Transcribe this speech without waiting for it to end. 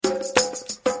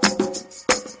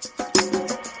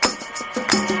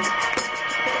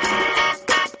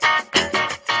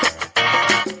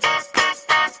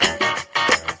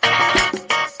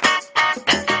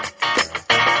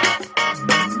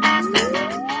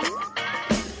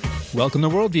Welcome to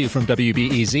Worldview from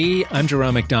WBEZ. I'm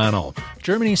Jerome McDonnell.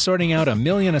 Germany's sorting out 1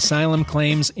 million asylum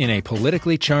claims in a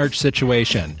politically charged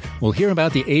situation. We'll hear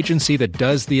about the agency that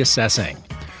does the assessing.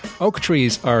 Oak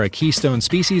trees are a keystone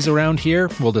species around here.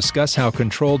 We'll discuss how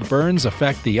controlled burns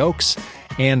affect the oaks.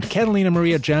 And Catalina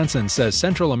Maria Johnson says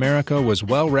Central America was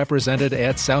well represented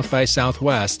at South by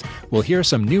Southwest. We'll hear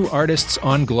some new artists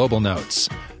on Global Notes.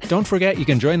 Don't forget you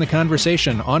can join the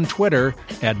conversation on Twitter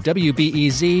at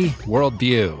WBEZ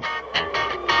Worldview.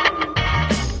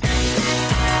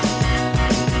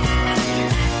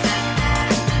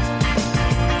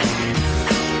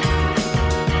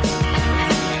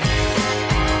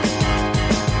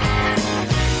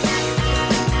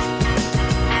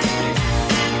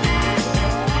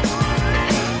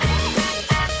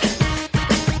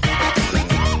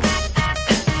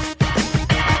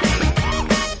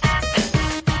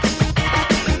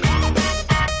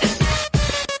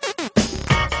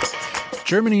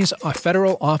 Germany's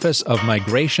Federal Office of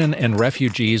Migration and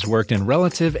Refugees worked in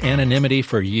relative anonymity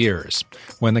for years.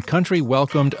 When the country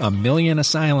welcomed 1 million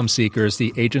asylum seekers,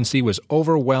 the agency was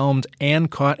overwhelmed and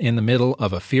caught in the middle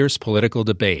of a fierce political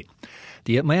debate.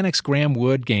 The Atlantic's Graham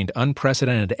Wood gained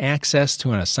unprecedented access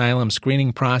to an asylum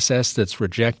screening process that's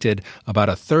rejected about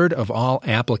a third of all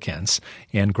applicants.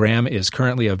 And Graham is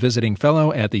currently a visiting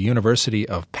fellow at the University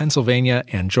of Pennsylvania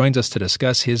and joins us to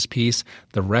discuss his piece,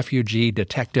 The Refugee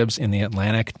Detectives in the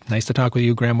Atlantic. Nice to talk with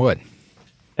you, Graham Wood.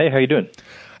 Hey, how you doing?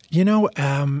 You know,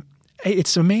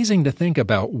 it's amazing to think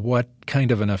about what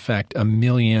kind of an effect 1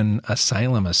 million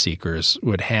asylum seekers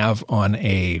would have on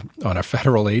a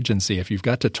federal agency. If you've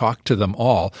got to talk to them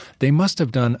all, they must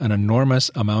have done an enormous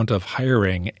amount of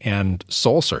hiring and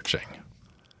soul searching.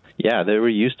 Yeah, they were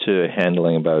used to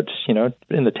handling about,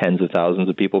 in the tens of thousands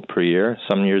of people per year,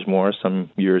 some years more,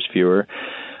 some years fewer.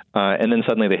 And then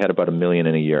suddenly they had about 1 million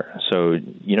in a year. So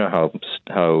you know how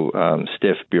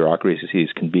stiff bureaucracies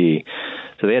can be.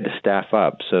 So they had to staff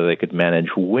up so they could manage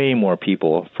way more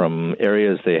people from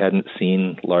areas they hadn't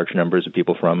seen large numbers of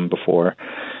people from before.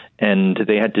 And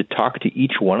they had to talk to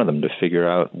each one of them to figure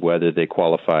out whether they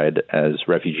qualified as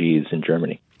refugees in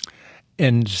Germany.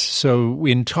 And so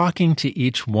in talking to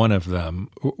each one of them,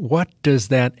 what does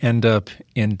that end up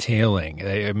entailing?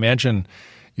 I imagine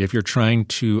if you're trying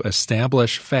to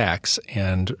establish facts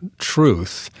and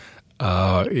truth,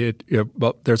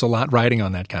 there's a lot riding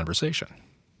on that conversation.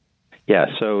 Yeah,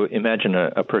 so imagine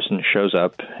a person shows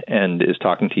up and is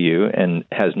talking to you and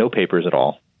has no papers at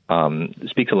all,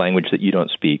 speaks a language that you don't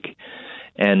speak,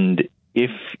 and is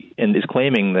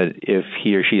claiming that if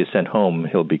he or she is sent home,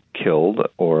 he'll be killed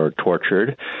or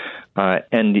tortured.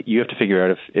 And you have to figure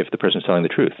out if the person's telling the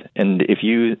truth. And if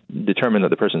you determine that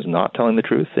the person's not telling the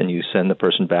truth and you send the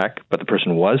person back, but the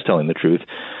person was telling the truth,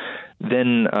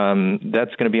 then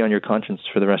that's going to be on your conscience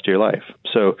for the rest of your life.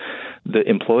 So the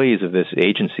employees of this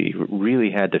agency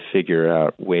really had to figure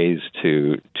out ways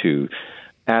to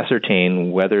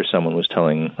ascertain whether someone was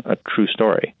telling a true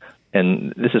story.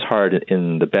 And this is hard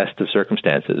in the best of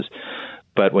circumstances.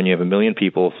 But when you have 1 million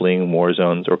people fleeing war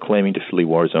zones or claiming to flee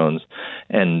war zones,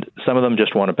 and some of them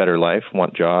just want a better life,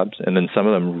 want jobs, and then some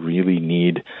of them really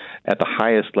need, at the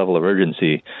highest level of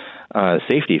urgency,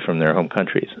 safety from their home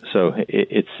countries. So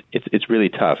it's really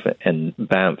tough. And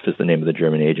BAMF is the name of the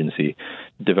German agency,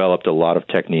 developed a lot of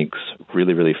techniques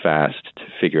really, really fast to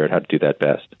figure out how to do that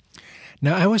best.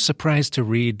 Now, I was surprised to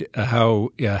read how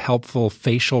helpful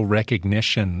facial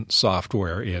recognition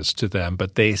software is to them,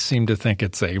 but they seem to think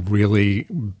it's a really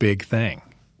big thing.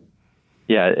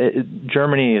 Yeah,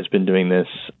 Germany has been doing this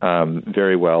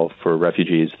very well for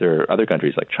refugees. There are other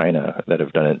countries like China that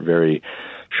have done it very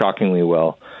shockingly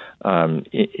well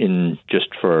in just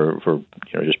for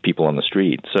just people on the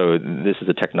street. So this is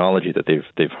a technology that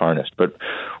they've harnessed. But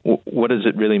what does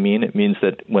it really mean? It means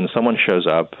that when someone shows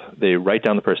up, they write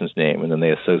down the person's name and then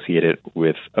they associate it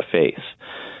with a face.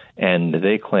 And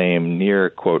they claim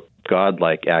near, quote,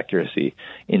 godlike accuracy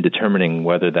in determining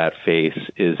whether that face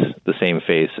is the same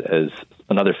face as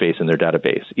another face in their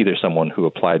database, either someone who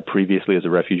applied previously as a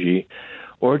refugee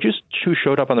or just who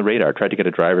showed up on the radar, tried to get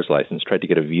a driver's license, tried to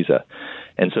get a visa.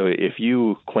 And so if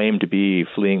you claim to be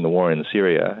fleeing the war in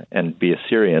Syria and be a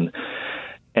Syrian,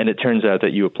 and it turns out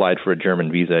that you applied for a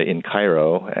German visa in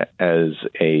Cairo as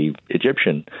a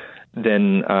Egyptian,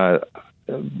 then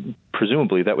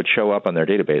presumably that would show up on their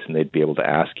database and they'd be able to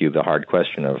ask you the hard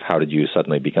question of how did you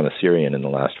suddenly become a Syrian in the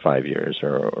last 5 years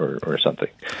or something.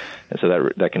 And so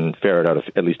that can ferret out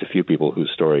at least a few people whose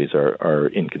stories are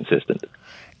inconsistent.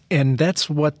 And that's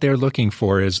what they're looking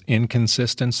for is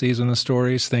inconsistencies in the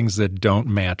stories, things that don't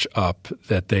match up,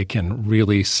 that they can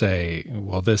really say,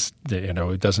 well, this,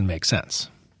 it doesn't make sense.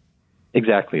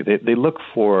 Exactly. They look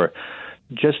for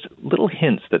just little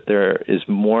hints that there is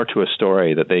more to a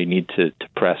story that they need to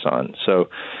press on. So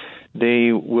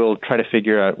they will try to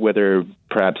figure out whether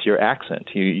perhaps your accent,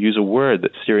 you use a word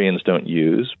that Syrians don't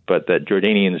use, but that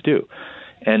Jordanians do.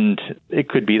 And it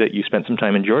could be that you spent some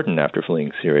time in Jordan after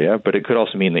fleeing Syria, but it could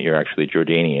also mean that you're actually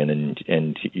Jordanian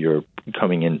and you're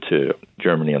coming into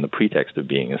Germany on the pretext of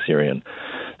being a Syrian.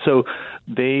 So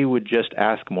they would just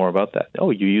ask more about that. Oh,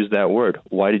 you used that word.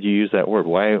 Why did you use that word?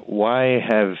 Why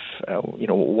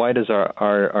does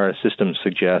our system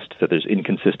suggest that there's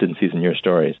inconsistencies in your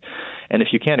stories? And if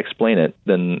you can't explain it,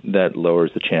 then that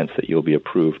lowers the chance that you'll be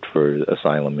approved for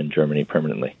asylum in Germany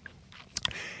permanently.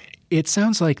 It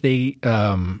sounds like they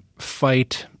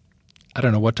fight, I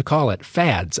don't know what to call it,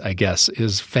 fads, I guess,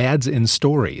 is fads in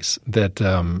stories that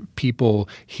people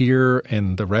hear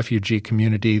in the refugee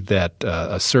community that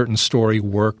a certain story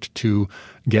worked to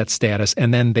get status,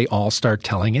 and then they all start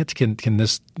telling it. Can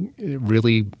this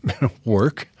really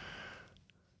work?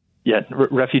 Yeah,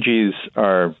 refugees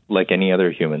are like any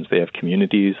other humans. They have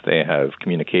communities. They have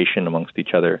communication amongst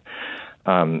each other.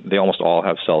 They almost all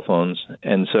have cell phones.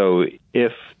 And so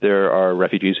if there are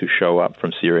refugees who show up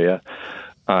from Syria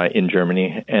in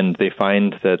Germany and they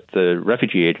find that the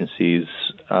refugee agencies,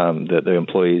 the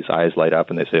employees' eyes light up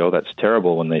and they say, oh, that's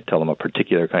terrible when they tell them a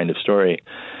particular kind of story,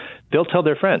 they'll tell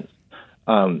their friends.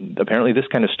 Apparently this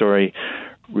kind of story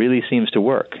really seems to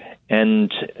work.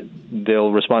 And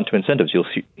they'll respond to incentives. You'll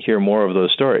hear more of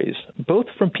those stories, both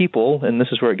from people, and this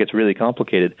is where it gets really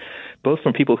complicated, both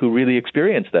from people who really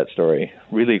experienced that story,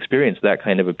 really experienced that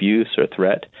kind of abuse or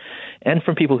threat, and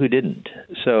from people who didn't.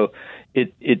 So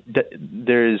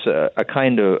there's a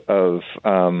kind of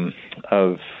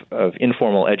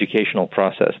informal educational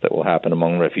process that will happen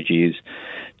among refugees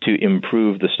to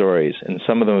improve the stories, and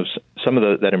some of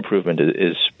that improvement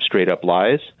is straight up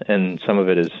lies, and some of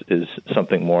it is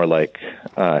something more like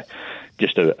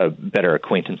just a better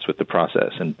acquaintance with the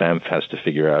process. And BAMF has to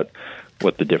figure out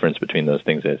what the difference between those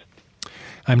things is.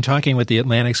 I'm talking with The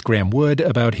Atlantic's Graham Wood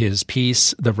about his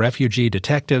piece, The Refugee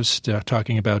Detectives,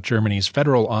 talking about Germany's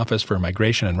Federal Office for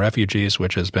Migration and Refugees,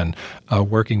 which has been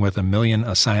working with 1 million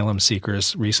asylum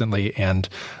seekers recently and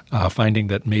finding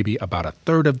that maybe about a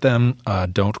third of them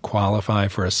don't qualify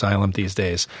for asylum these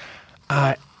days.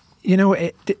 The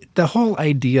whole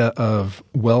idea of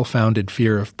well-founded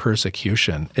fear of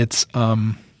persecution, it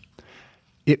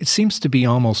seems to be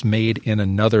almost made in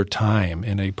another time,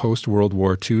 in a post-World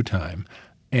War II time.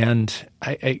 And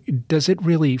does it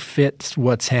really fit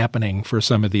what's happening for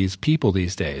some of these people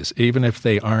these days, even if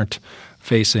they aren't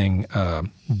facing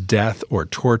death or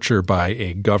torture by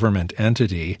a government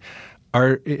entity?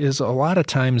 Is a lot of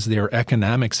times their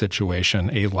economic situation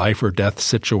a life or death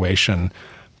situation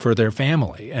for their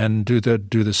family? And do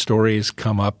the stories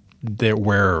come up there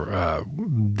where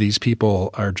these people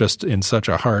are just in such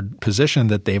a hard position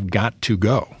that they've got to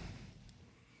go?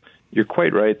 You're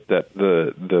quite right that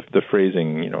the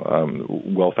phrasing,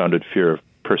 well-founded fear of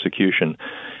persecution,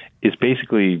 is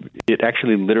basically, it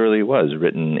actually literally was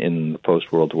written in the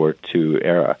post-World War II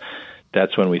era.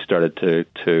 That's when we started to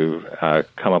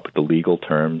come up with the legal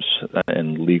terms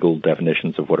and legal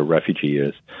definitions of what a refugee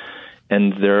is.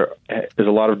 And there is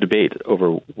a lot of debate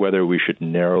over whether we should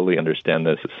narrowly understand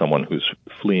this as someone who's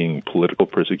fleeing political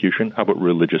persecution. How about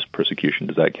religious persecution?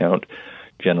 Does that count?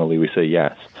 Generally, we say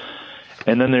yes.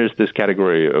 And then there's this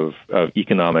category of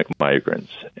economic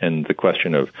migrants, and the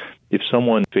question of if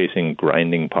someone facing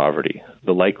grinding poverty,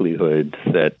 the likelihood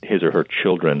that his or her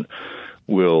children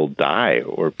will die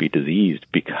or be diseased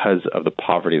because of the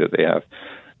poverty that they have,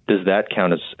 does that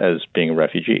count as being a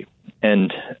refugee?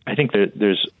 And I think that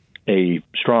there's a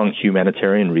strong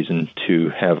humanitarian reason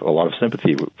to have a lot of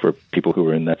sympathy for people who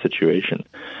are in that situation.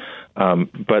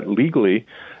 But legally,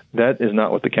 that is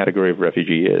not what the category of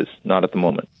refugee is, not at the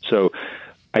moment. So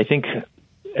I think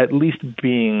at least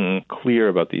being clear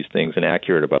about these things and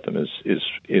accurate about them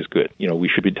is good. We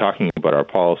should be talking about our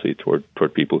policy toward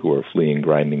people who are fleeing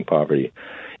grinding poverty.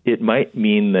 It might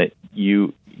mean that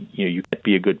you can't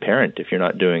be a good parent if you're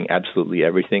not doing absolutely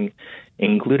everything,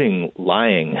 including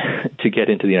lying to get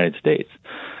into the United States.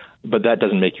 But that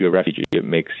doesn't make you a refugee. It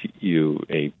makes you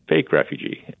a fake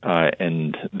refugee.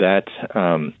 And that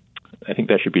I think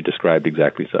that should be described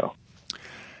exactly so.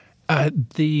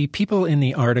 The people in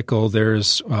the article,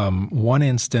 there's one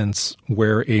instance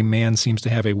where a man seems to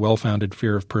have a well-founded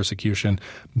fear of persecution,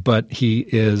 but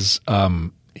he's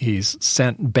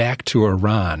sent back to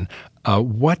Iran.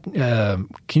 Can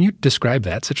you describe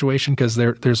that situation? Because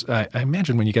there's I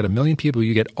imagine when you get 1 million people,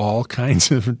 you get all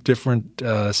kinds of different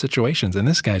situations, and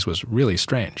this guy's was really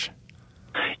strange.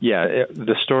 Yeah,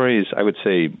 the stories, I would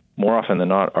say, more often than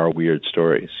not, are weird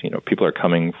stories. People are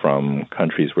coming from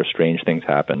countries where strange things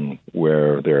happen,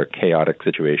 where there are chaotic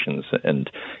situations. And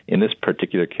in this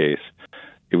particular case,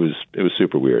 it was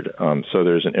super weird. So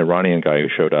there's an Iranian guy who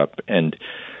showed up, and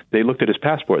they looked at his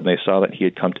passport, and they saw that he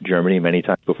had come to Germany many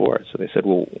times before. So they said,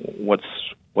 well, what's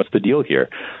the deal here?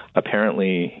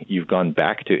 Apparently, you've gone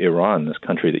back to Iran, this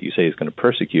country that you say is going to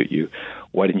persecute you.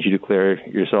 Why didn't you declare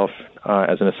yourself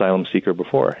as an asylum seeker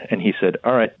before? And he said,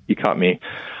 all right, you caught me.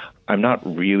 I'm not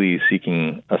really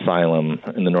seeking asylum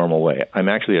in the normal way. I'm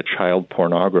actually a child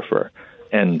pornographer,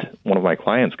 and one of my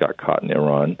clients got caught in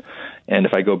Iran, and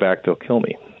if I go back, they'll kill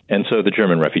me. And so the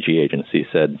German Refugee Agency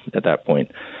said at that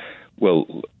point,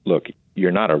 well, look,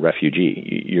 you're not a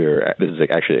refugee. This is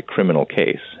actually a criminal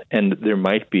case. And there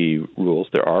might be rules.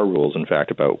 There are rules, in fact,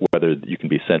 about whether you can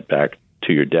be sent back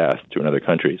to your death to another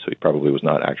country. So he probably was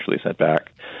not actually sent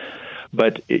back.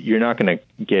 But you're not going to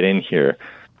get in here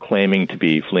claiming to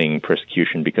be fleeing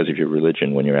persecution because of your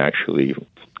religion when you're actually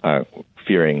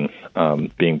fearing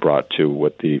being brought to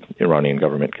what the Iranian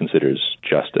government considers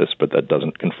justice, but that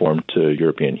doesn't conform to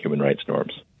European human rights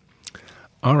norms.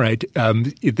 All right.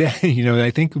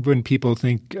 I think when people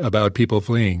think about people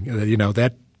fleeing,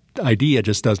 that idea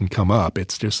just doesn't come up.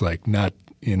 It's just like not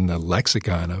in the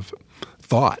lexicon of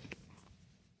thought.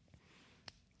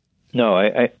 No,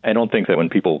 I don't think that when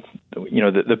people,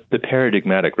 the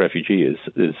paradigmatic refugee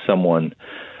is someone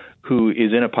who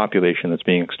is in a population that's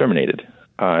being exterminated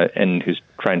and who's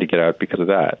trying to get out because of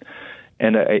that.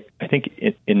 And I think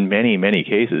in many, many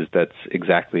cases, that's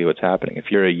exactly what's happening. If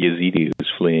you're a Yazidi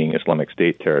who's fleeing Islamic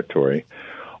State territory,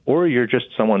 or you're just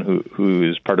someone who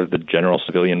is part of the general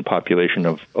civilian population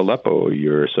of Aleppo a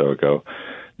year or so ago,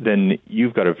 then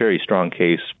you've got a very strong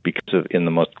case because of in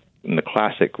the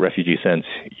classic refugee sense,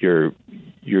 you're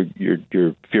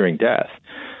fearing death.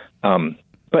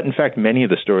 But in fact, many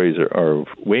of the stories are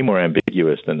way more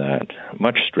ambiguous than that,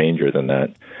 much stranger than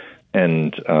that.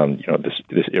 And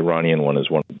this Iranian one is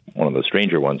one of the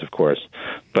stranger ones, of course.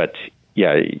 But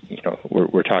yeah,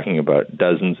 we're talking about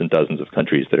dozens and dozens of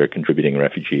countries that are contributing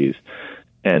refugees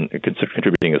and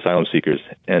contributing asylum seekers,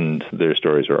 and their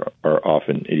stories are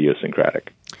often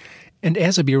idiosyncratic. And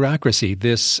as a bureaucracy,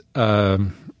 this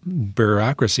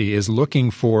bureaucracy is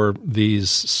looking for these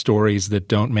stories that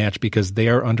don't match because they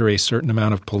are under a certain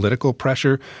amount of political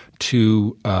pressure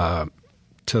to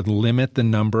limit the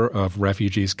number of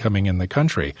refugees coming in the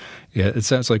country. It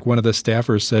sounds like one of the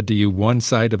staffers said to you, one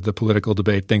side of the political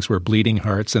debate thinks we're bleeding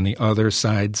hearts and the other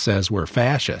side says we're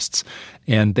fascists.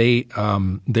 And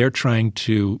they're trying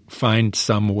to find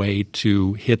some way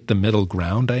to hit the middle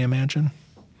ground, I imagine?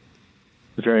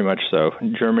 Very much so.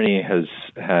 Germany has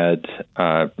had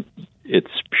its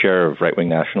share of right-wing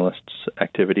nationalists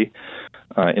activity.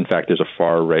 In fact, there's a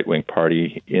far right-wing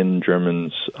party in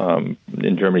Germany's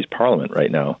parliament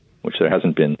right now, which there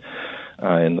hasn't been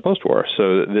in the post-war.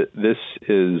 So this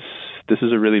is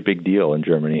a really big deal in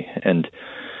Germany. And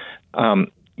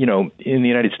in the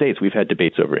United States, we've had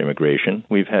debates over immigration.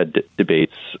 We've had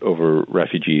debates over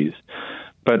refugees.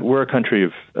 But we're a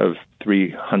country of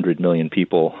 300 million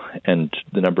people, and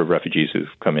the number of refugees who've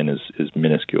come in is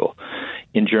minuscule.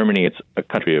 In Germany, it's a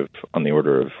country on the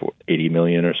order of 80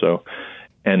 million or so,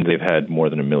 and they've had more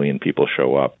than 1 million people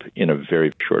show up in a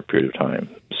very short period of time.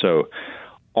 So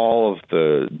all of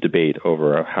the debate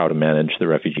over how to manage the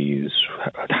refugees,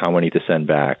 how many to send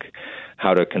back,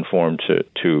 how to conform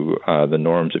to the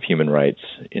norms of human rights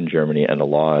in Germany and the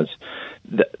laws,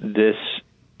 this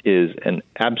is an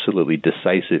absolutely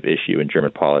decisive issue in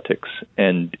German politics,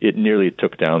 and it nearly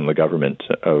took down the government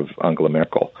of Angela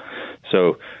Merkel.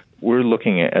 So we're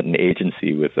looking at an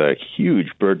agency with a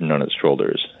huge burden on its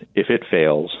shoulders. If it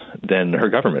fails, then her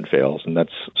government fails, and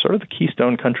that's sort of the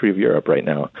keystone country of Europe right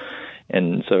now.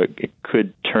 And so it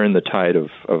could turn the tide of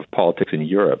politics in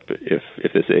Europe if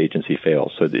this agency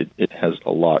fails. So it has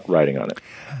a lot riding on it.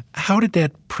 How did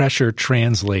that pressure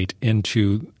translate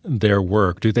into their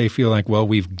work? Do they feel like, well,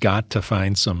 we've got to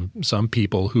find some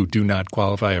people who do not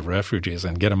qualify as refugees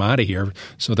and get them out of here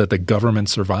so that the government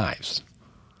survives?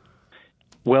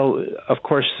 Well, of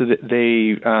course,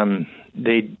 they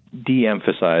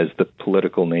de-emphasize the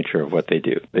political nature of what they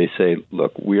do. They say,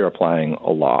 look, we are applying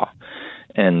a law.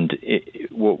 And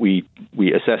we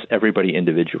assess everybody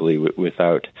individually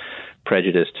without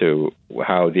prejudice to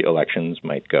how the elections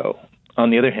might go. On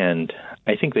the other hand,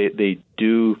 I think they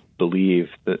do believe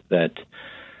that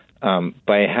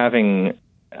by having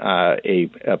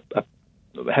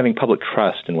having public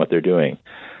trust in what they're doing,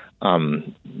 that's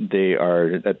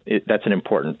an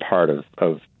important part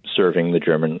of serving the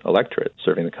German electorate,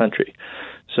 serving the country.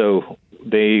 So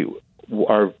they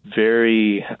are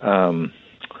very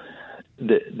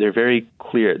they're very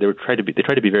clear. They try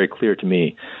to be very clear to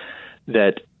me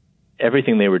that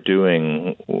everything they were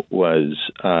doing was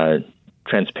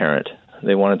transparent.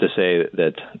 They wanted to say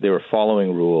that they were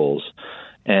following rules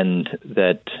and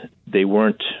that they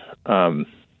weren't on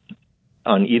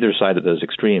either side of those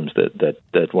extremes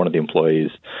that one of the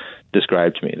employees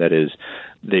described to me. That is,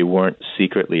 they weren't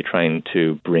secretly trying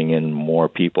to bring in more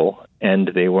people, and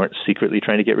they weren't secretly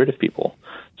trying to get rid of people.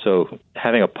 So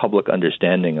having a public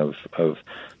understanding of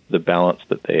the balance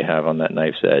that they have on that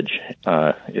knife's edge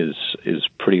is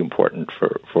pretty important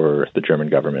for the German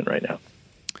government right now.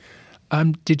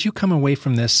 Did you come away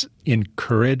from this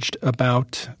encouraged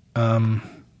about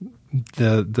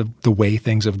the way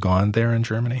things have gone there in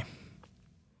Germany?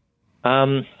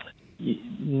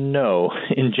 No.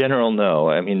 In general, no.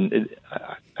 I mean,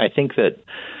 I think that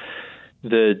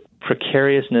the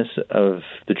precariousness of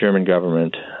the German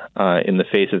government in the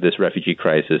face of this refugee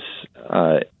crisis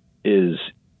is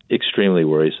extremely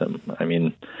worrisome. I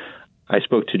mean, I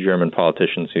spoke to German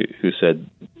politicians who said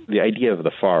the idea of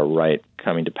the far right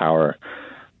coming to power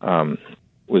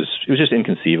was just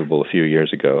inconceivable a few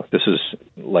years ago. This is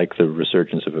like the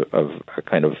resurgence of a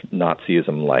kind of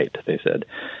Nazism light, they said,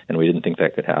 and we didn't think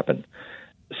that could happen.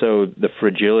 So the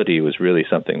fragility was really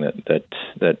something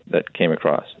that came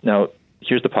across. Now,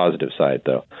 here's the positive side,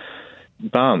 though.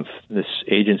 BAMF, this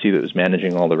agency that was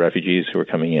managing all the refugees who were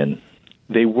coming in,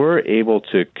 they were able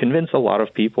to convince a lot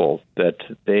of people that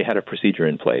they had a procedure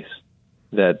in place,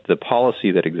 that the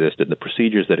policy that existed, the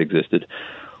procedures that existed,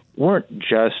 weren't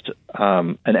just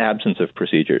an absence of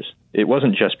procedures. It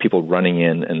wasn't just people running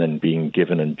in and then being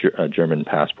given a German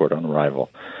passport on arrival.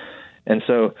 And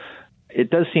so it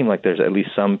does seem like there's at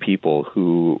least some people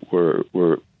who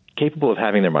were capable of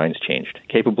having their minds changed,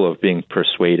 capable of being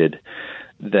persuaded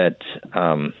that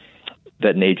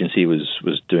that an agency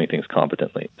was doing things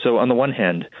competently. So on the one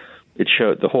hand, it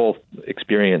showed, the whole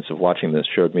experience of watching this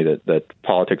showed me that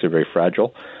politics are very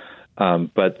fragile.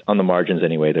 But on the margins,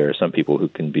 anyway, there are some people who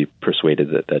can be persuaded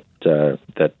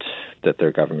that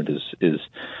their government is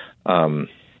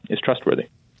trustworthy.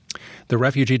 The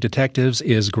Refugee Detectives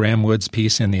is Graham Wood's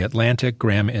piece in The Atlantic.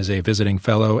 Graham is a visiting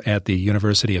fellow at the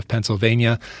University of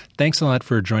Pennsylvania. Thanks a lot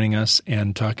for joining us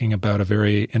and talking about a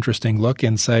very interesting look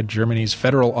inside Germany's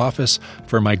Federal Office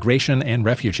for Migration and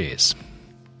Refugees.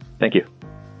 Thank you.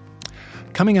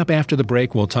 Coming up after the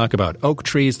break, we'll talk about oak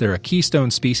trees. They're a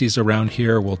keystone species around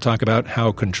here. We'll talk about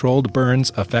how controlled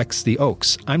burns affects the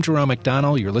oaks. I'm Jerome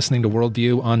McDonnell. You're listening to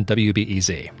Worldview on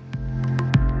WBEZ.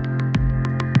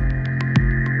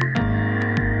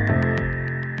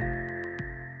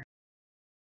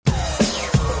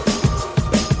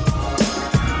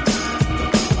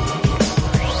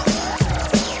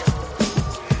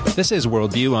 This is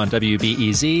Worldview on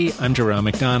WBEZ. I'm Jerome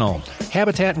McDonnell.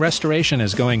 Habitat restoration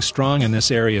is going strong in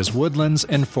this area's woodlands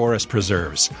and forest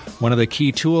preserves. One of the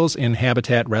key tools in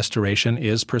habitat restoration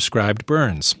is prescribed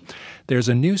burns. There's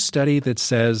a new study that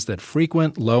says that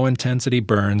frequent low-intensity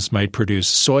burns might produce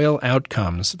soil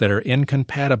outcomes that are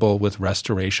incompatible with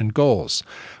restoration goals.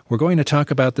 We're going to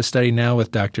talk about the study now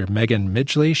with Dr. Megan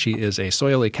Midgley. She is a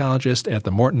soil ecologist at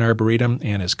the Morton Arboretum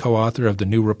and is co-author of the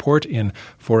new report in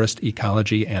Forest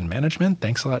Ecology and Management.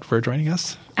 Thanks a lot for joining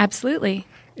us. Absolutely.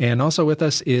 And also with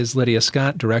us is Lydia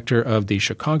Scott, director of the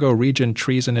Chicago Region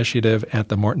Trees Initiative at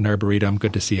the Morton Arboretum.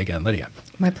 Good to see you again, Lydia.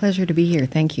 My pleasure to be here.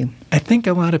 Thank you. I think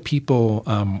a lot of people,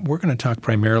 we're going to talk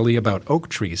primarily about oak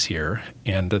trees here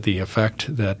and the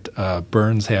effect that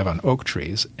burns have on oak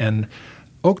trees. And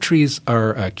oak trees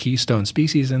are a keystone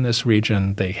species in this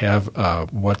region. They have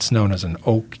what's known as an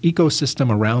oak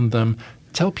ecosystem around them.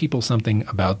 Tell people something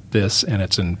about this and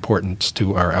its importance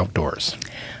to our outdoors.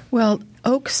 Well,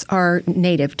 oaks are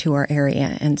native to our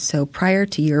area, and so prior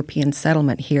to European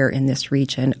settlement here in this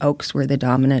region, oaks were the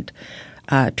dominant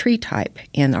tree type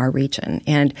in our region.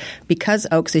 And because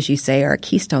oaks, as you say, are a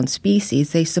keystone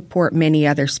species, they support many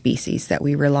other species that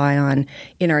we rely on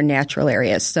in our natural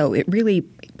areas. So it really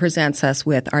presents us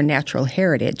with our natural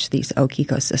heritage, these oak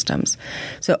ecosystems.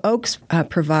 So oaks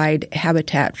provide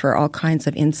habitat for all kinds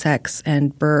of insects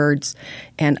and birds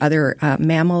and other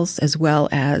mammals, as well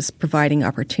as providing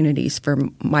opportunities for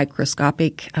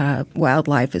microscopic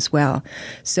wildlife as well.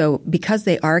 So because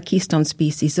they are keystone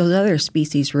species, those other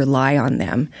species rely on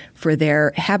them for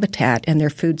their habitat and their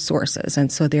food sources,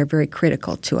 and so they're very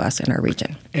critical to us in our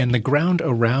region. And the ground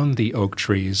around the oak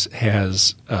trees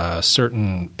has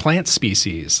certain plant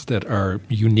species that are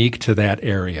unique to that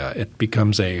area. It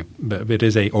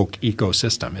is a oak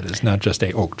ecosystem. It is not just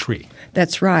a oak tree.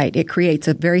 That's right. It creates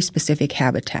a very specific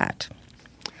habitat.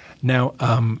 Now,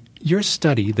 Your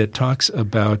study that talks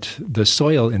about the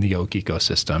soil in the oak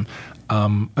ecosystem,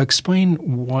 explain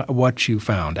what you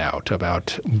found out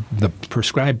about the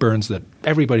prescribed burns that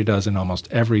everybody does in almost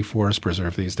every forest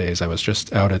preserve these days. I was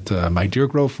just out at my Deer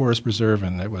Grove Forest Preserve,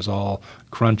 and it was all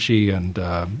crunchy and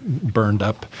burned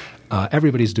up.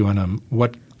 Everybody's doing them.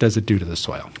 What does it do to the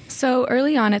soil? So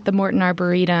early on at the Morton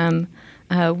Arboretum,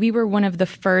 we were one of the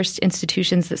first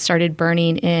institutions that started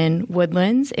burning in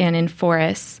woodlands and in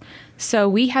forests. So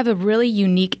we have a really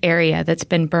unique area that's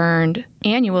been burned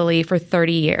annually for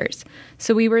 30 years.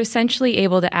 So we were essentially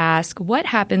able to ask, what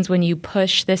happens when you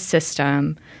push this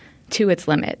system to its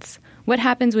limits? What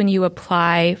happens when you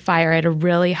apply fire at a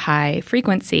really high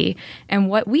frequency? And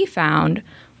what we found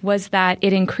was that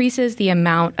it increases the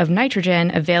amount of nitrogen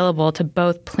available to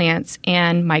both plants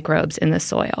and microbes in the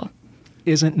soil.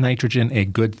 Isn't nitrogen a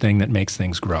good thing that makes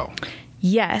things grow?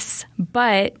 Yes,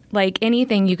 but like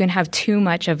anything, you can have too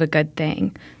much of a good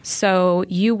thing. So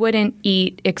you wouldn't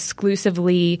eat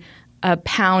exclusively a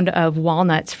pound of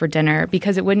walnuts for dinner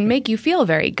because it wouldn't make you feel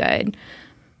very good.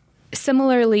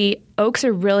 Similarly, oaks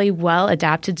are really well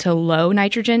adapted to low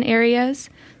nitrogen areas.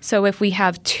 So if we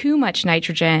have too much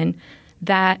nitrogen,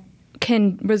 that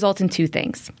can result in two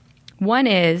things. One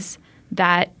is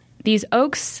that these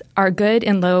oaks are good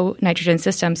in low nitrogen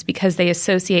systems because they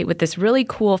associate with this really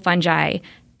cool fungi,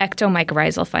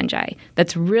 ectomycorrhizal fungi,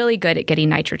 that's really good at getting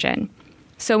nitrogen.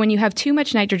 So when you have too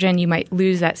much nitrogen, you might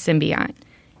lose that symbiont.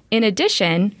 In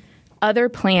addition, other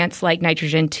plants like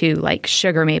nitrogen too, like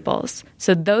sugar maples.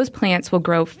 So those plants will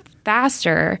grow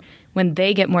faster when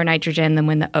they get more nitrogen than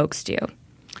when the oaks do.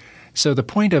 So the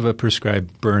point of a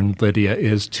prescribed burn, Lydia,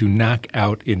 is to knock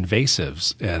out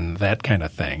invasives and that kind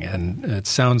of thing. And it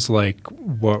sounds like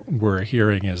what we're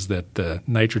hearing is that the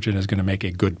nitrogen is going to make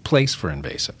a good place for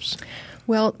invasives.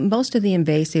 Well, most of the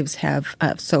invasives have,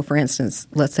 so for instance,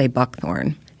 let's say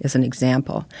buckthorn is an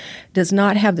example, does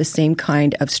not have the same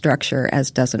kind of structure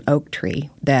as does an oak tree,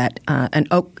 that an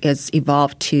oak is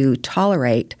evolved to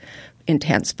tolerate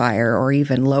intense fire or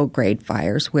even low-grade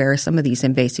fires, where some of these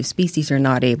invasive species are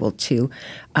not able to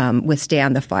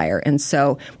withstand the fire. And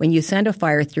so when you send a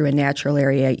fire through a natural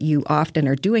area, you often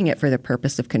are doing it for the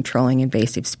purpose of controlling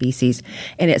invasive species,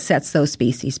 and it sets those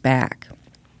species back.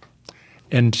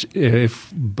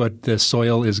 But the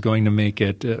soil is going to make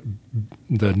it,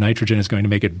 the nitrogen is going to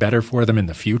make it better for them in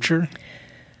the future?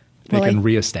 They can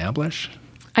reestablish?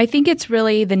 I think it's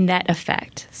really the net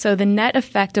effect. So the net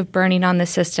effect of burning on the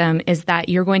system is that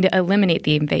you're going to eliminate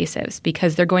the invasives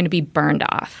because they're going to be burned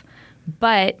off.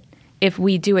 But if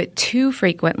we do it too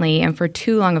frequently and for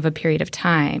too long of a period of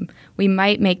time, we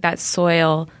might make that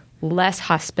soil less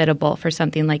hospitable for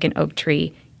something like an oak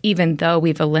tree, even though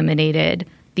we've eliminated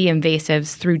the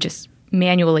invasives through just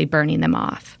manually burning them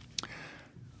off.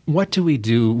 What do we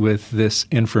do with this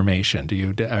information?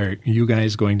 Are you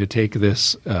guys going to take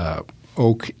this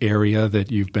oak area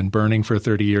that you've been burning for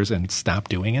 30 years and stop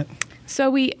doing it? So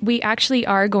we actually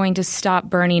are going to stop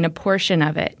burning a portion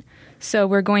of it. So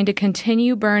we're going to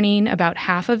continue burning about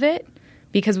half of it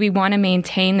because we want to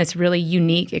maintain this really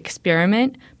unique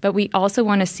experiment, but we also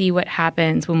want to see what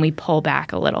happens when we pull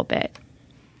back a little bit.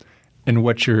 And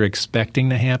what you're expecting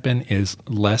to happen is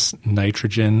less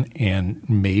nitrogen and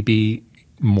maybe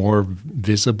more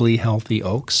visibly healthy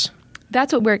oaks?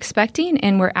 That's what we're expecting,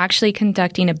 and we're actually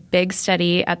conducting a big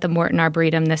study at the Morton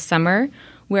Arboretum this summer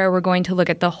where we're going to look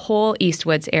at the whole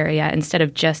Eastwoods area instead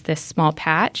of just this small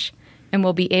patch, and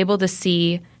we'll be able to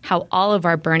see how all of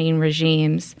our burning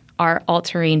regimes are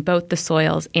altering both the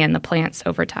soils and the plants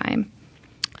over time.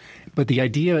 But the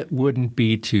idea wouldn't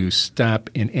be to stop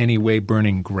in any way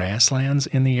burning grasslands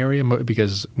in the area,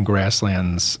 because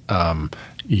grasslands,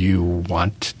 you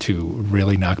want to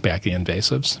really knock back the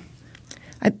invasives?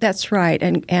 That's right.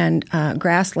 And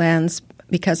grasslands,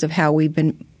 because of how we've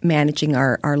been managing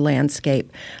our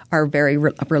landscape, are very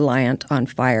reliant on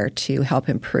fire to help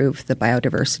improve the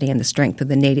biodiversity and the strength of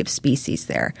the native species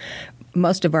there.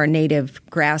 Most of our native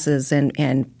grasses and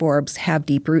forbs have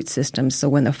deep root systems, so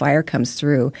when the fire comes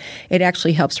through, it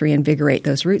actually helps reinvigorate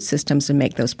those root systems and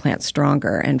make those plants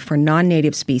stronger. And for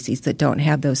non-native species that don't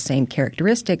have those same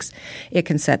characteristics, it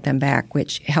can set them back,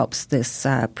 which helps this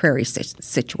prairie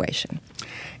situation.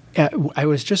 I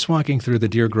was just walking through the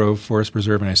Deer Grove Forest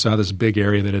Preserve, and I saw this big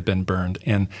area that had been burned,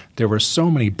 and there were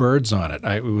so many birds on it.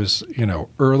 It was,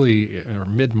 early or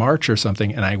mid-March or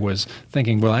something, and I was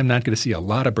thinking, well, I'm not going to see a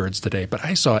lot of birds today, but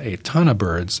I saw a ton of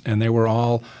birds, and they were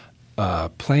all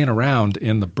playing around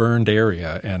in the burned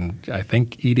area, and I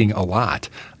think eating a lot.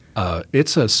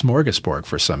 It's a smorgasbord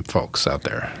for some folks out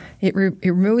there. It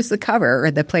removes the cover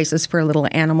or the places for little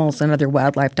animals and other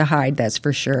wildlife to hide, that's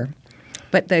for sure.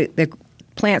 But the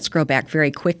plants grow back very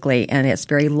quickly, and it's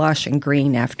very lush and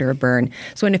green after a burn.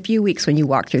 So in a few weeks, when you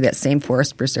walk through that same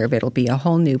forest preserve, it'll be a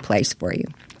whole new place for you.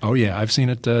 Oh, yeah. I've seen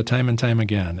it time and time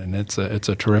again, and it's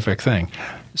a terrific thing.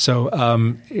 So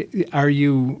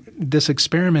this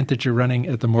experiment that you're running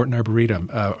at the Morton Arboretum,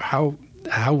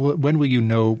 when will you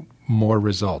know more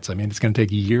results? I mean, it's going to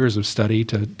take years of study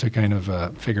to kind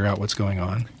of figure out what's going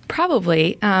on.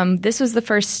 Probably. This was the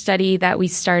first study that we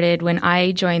started when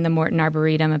I joined the Morton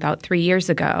Arboretum about 3 years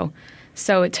ago.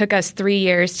 So it took us 3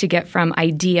 years to get from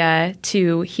idea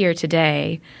to here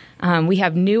today. We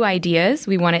have new ideas.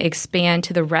 We want to expand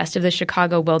to the rest of the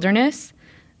Chicago wilderness,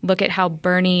 look at how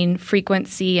burning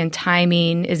frequency and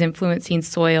timing is influencing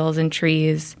soils and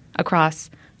trees across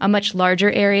a much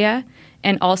larger area,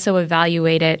 and also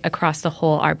evaluate it across the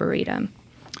whole Arboretum.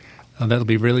 That'll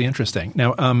be really interesting.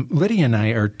 Now, Lydia and I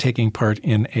are taking part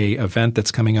in an event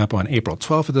that's coming up on April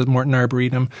 12th at the Morton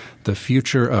Arboretum, The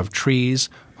Future of Trees,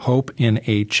 Hope in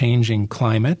a Changing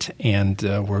Climate, and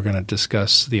we're going to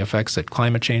discuss the effects that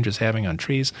climate change is having on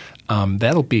trees.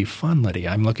 That'll be fun, Lydia.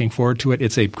 I'm looking forward to it.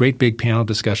 It's a great big panel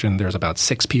discussion. There's about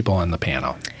 6 people on the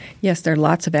panel. Yes, there are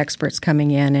lots of experts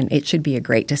coming in, and it should be a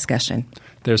great discussion.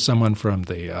 There's someone from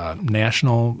the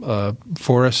National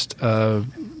Forest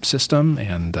System,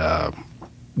 and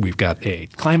we've got a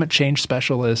climate change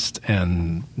specialist,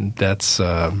 and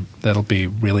that'll be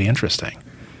really interesting.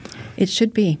 It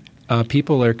should be.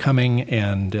 People are coming,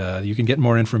 and you can get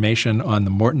more information on the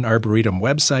Morton Arboretum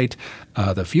website,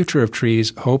 The Future of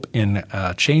Trees, Hope in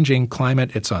a Changing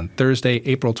Climate. It's on Thursday,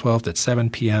 April 12th at 7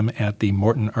 p.m. at the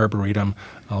Morton Arboretum.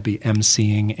 I'll be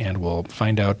emceeing, and we'll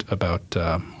find out about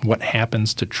what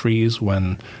happens to trees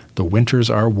when the winters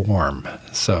are warm.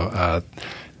 So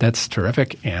that's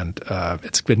terrific, and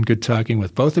it's been good talking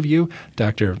with both of you.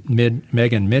 Dr. Megan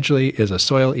Midgley is a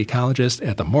soil ecologist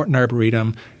at the Morton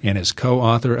Arboretum and is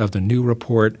co-author of the new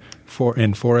report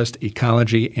in Forest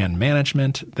Ecology and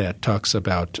Management that talks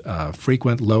about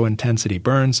frequent low-intensity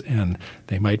burns, and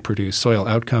they might produce soil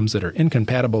outcomes that are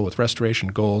incompatible with restoration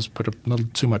goals, put a little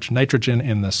too much nitrogen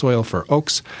in the soil for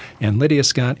oaks. And Lydia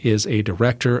Scott is a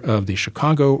director of the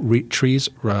Chicago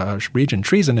Region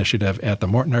Trees Initiative at the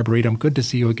Morton Arboretum. Good to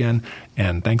see you again,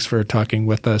 and thanks for talking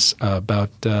with us about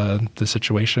the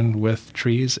situation with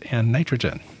trees and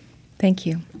nitrogen. Thank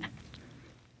you.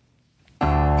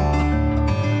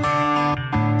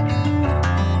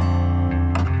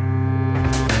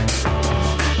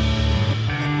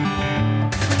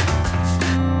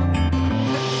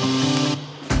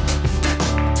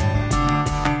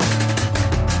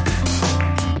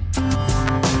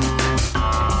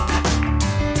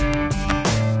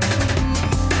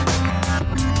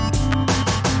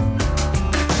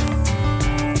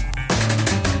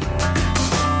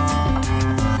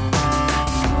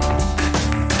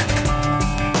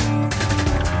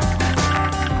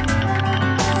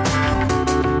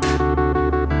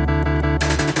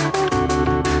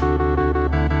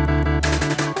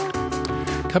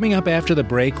 Coming up after the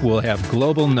break, we'll have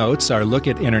Global Notes, our look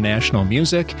at international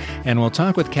music, and we'll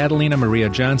talk with Catalina Maria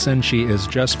Johnson. She is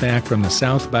just back from the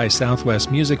South by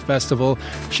Southwest Music Festival.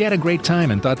 She had a great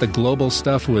time and thought the global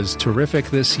stuff was terrific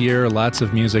this year, lots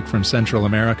of music from Central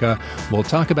America. We'll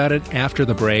talk about it after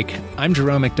the break. I'm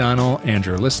Jerome McDonnell, and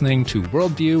you're listening to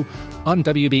Worldview on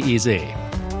WBEZ.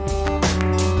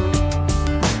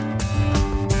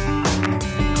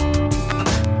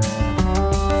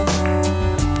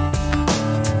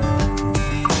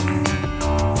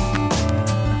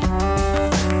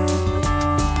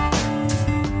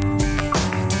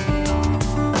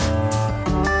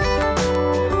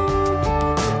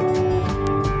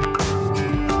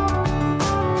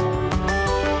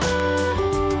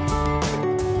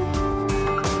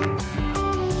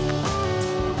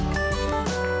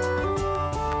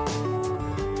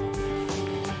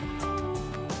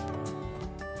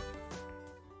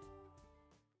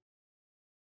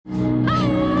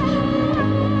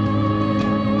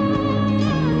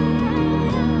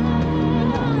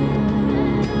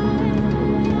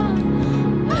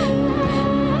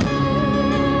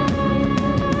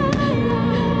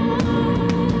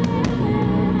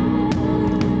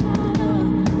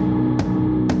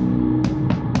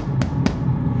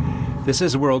 This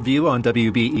is Worldview on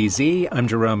WBEZ. I'm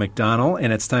Jerome McDonnell,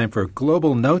 and it's time for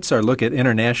Global Notes, our look at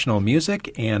international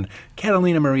music. And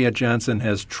Catalina Maria Johnson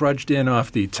has trudged in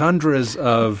off the tundras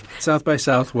of South by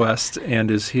Southwest and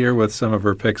is here with some of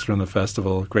her picks from the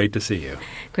festival. Great to see you.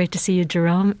 Great to see you,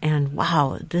 Jerome. And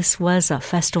wow, this was a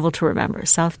festival to remember.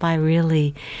 South by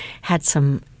really had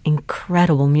some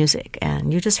incredible music,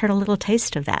 and you just heard a little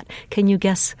taste of that. Can you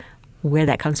guess where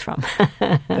that comes from.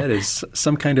 That is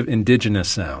some kind of indigenous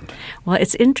sound. Well,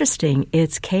 it's interesting.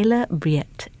 It's Kayla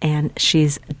Briet, and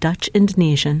she's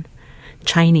Dutch-Indonesian,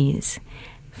 Chinese,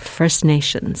 First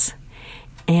Nations.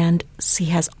 And she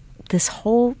has this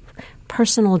whole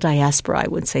personal diaspora, I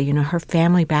would say. You know, her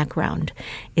family background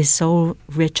is so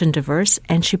rich and diverse,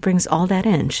 and she brings all that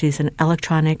in. She's an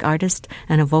electronic artist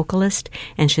and a vocalist,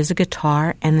 and she has a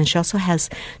guitar, and then she also has,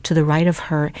 to the right of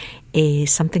her,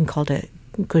 something called a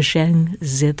guzheng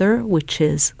zither, which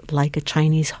is like a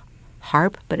Chinese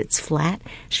harp, but it's flat.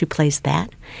 She plays that.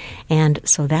 And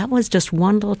so that was just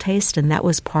one little taste, and that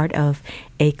was part of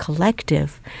a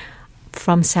collective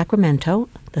from Sacramento,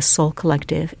 the Soul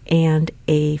Collective, and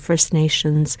a First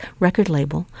Nations record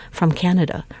label from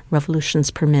Canada,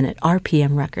 Revolutions Per Minute,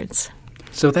 RPM Records.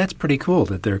 So that's pretty cool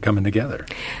that they're coming together.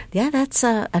 Yeah, that's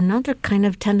another kind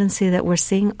of tendency that we're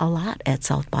seeing a lot at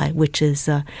South by, which is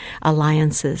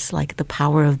alliances, like the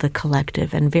power of the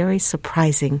collective, and very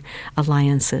surprising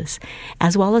alliances,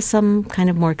 as well as some kind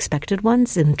of more expected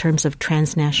ones in terms of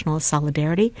transnational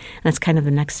solidarity. And that's kind of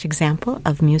the next example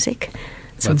of music.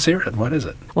 Let's hear it. What is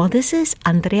it? Well, this is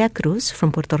Andrea Cruz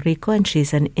from Puerto Rico, and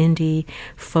she's an indie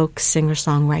folk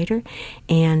singer-songwriter.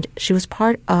 And she was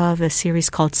part of a series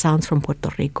called Sounds from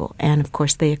Puerto Rico. And, of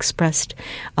course, they expressed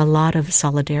a lot of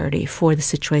solidarity for the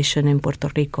situation in Puerto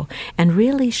Rico and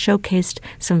really showcased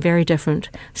some very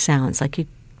different sounds. Like you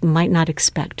might not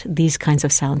expect these kinds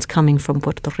of sounds coming from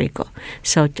Puerto Rico.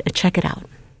 So check it out.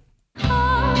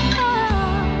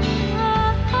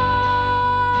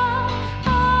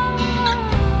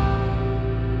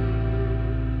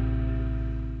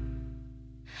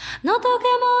 No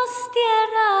toquemos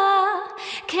tierra,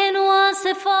 que no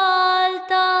hace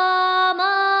falta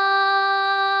más,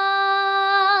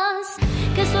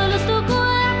 que solo es tu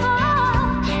cuerpo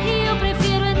y yo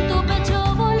prefiero en tu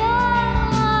pecho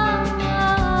volar.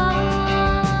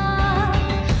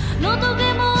 No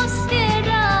toquemos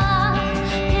tierra,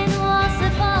 que no hace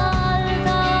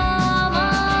falta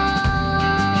más.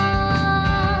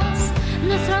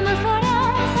 Nuestro amor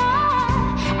florece,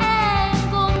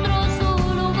 encontró su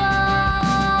lugar.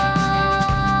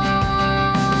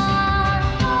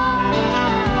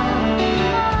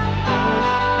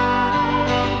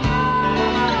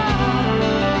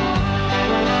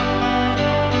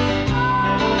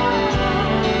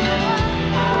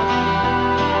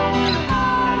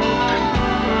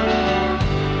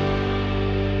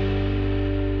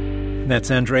 That's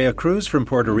Andrea Cruz from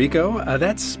Puerto Rico.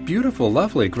 That's beautiful,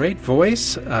 lovely, great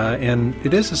voice, and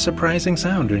it is a surprising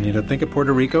sound. When you think of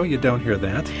Puerto Rico, you don't hear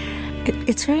that.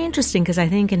 It's very interesting because I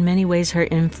think in many ways her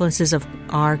influences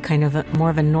are kind of more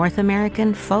of a North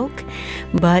American folk,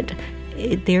 but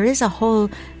there is a whole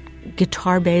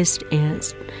guitar-based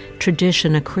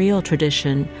tradition, a Creole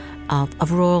tradition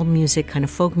of rural music, kind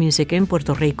of folk music in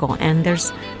Puerto Rico, and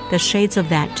there's shades of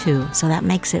that too. So that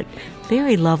makes it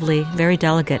very lovely, very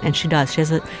delicate, and she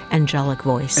has an angelic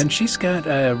voice. And she's got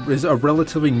is a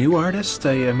relatively new artist.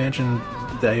 I imagine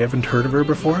that I haven't heard of her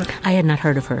before. I had not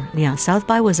heard of her. Yeah, South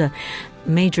by was a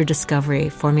major discovery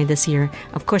for me this year.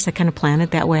 Of course, I kind of planned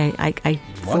it that way. I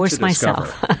forced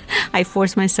myself. I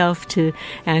forced myself to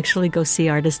actually go see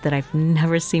artists that I've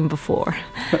never seen before.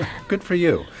 Good for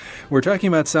you. We're talking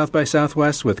about South by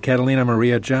Southwest with Catalina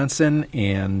Maria Johnson,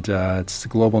 and it's the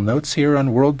Global Notes here on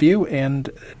Worldview. And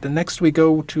next we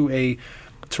go to a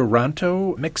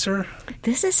Toronto mixer.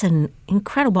 This is an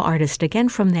incredible artist, again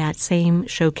from that same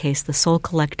showcase, the Soul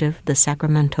Collective, the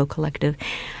Sacramento Collective,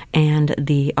 and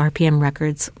the RPM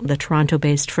Records, the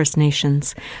Toronto-based First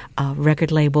Nations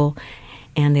record label,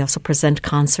 and they also present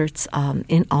concerts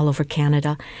in all over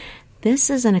Canada.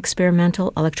 This is an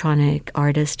experimental electronic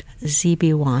artist,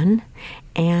 ZB1,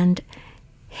 and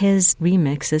his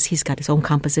remixes, he's got his own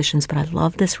compositions, but I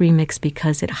love this remix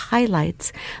because it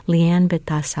highlights Leanne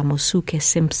Betasamosuke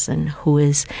Simpson, who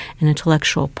is an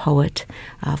intellectual poet,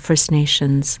 First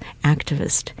Nations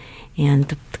activist. And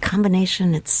the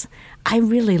combination, I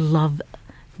really love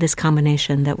this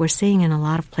combination that we're seeing in a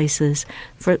lot of places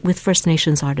with First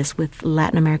Nations artists, with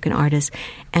Latin American artists,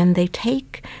 and they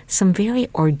take some very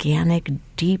organic,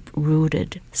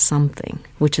 deep-rooted something,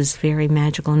 which is very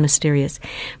magical and mysterious,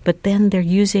 but then they're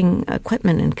using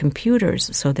equipment and computers,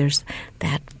 so there's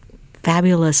that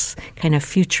fabulous kind of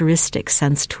futuristic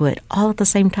sense to it all at the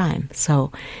same time.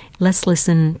 So let's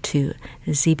listen to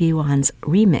ZB1's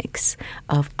remix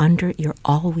of Under Your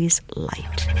Always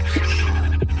Light.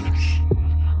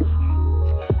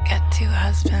 Get 2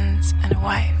 husbands and a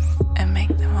wife and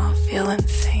make them all feel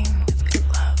insane with good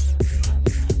love.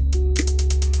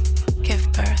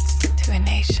 Give birth to a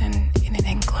nation in an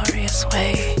inglorious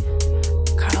way,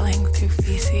 crawling through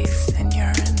feces and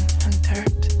urine and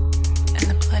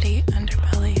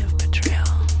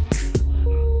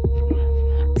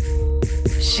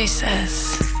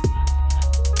says,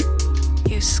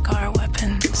 use scar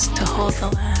weapons to hold the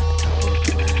land,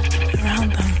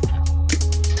 around them,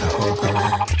 to hold the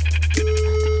land.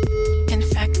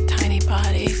 Infect tiny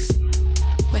bodies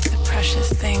with the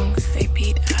precious things they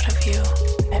beat out of you.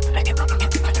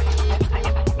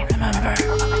 Remember,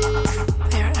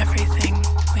 they are everything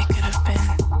we could have been.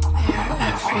 They are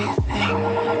everything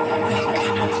we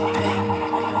could have been.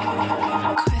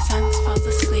 Quiescence falls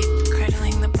asleep,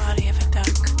 cradling the body of a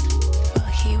duck,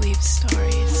 while he weaves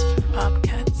stories for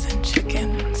bobcats and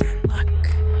chickens and luck.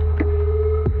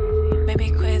 Maybe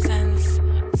Quiescence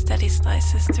steady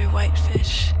slices through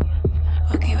whitefish,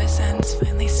 while Quiescence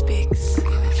finally speaks.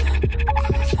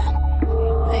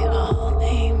 They all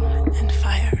aim and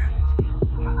fire.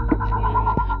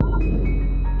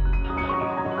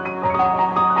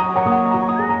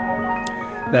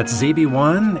 That's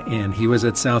ZB1, and he was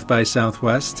at South by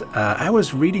Southwest. I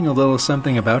was reading a little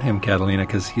something about him, Catalina,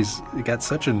 because he's got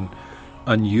such an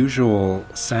unusual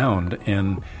sound,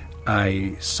 and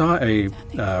I saw a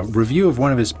review of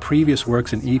one of his previous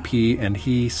works, an EP, and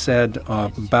he said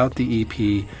about the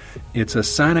EP, it's a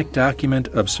sonic document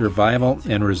of survival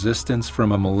and resistance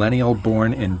from a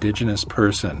millennial-born indigenous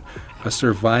person, a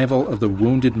survival of the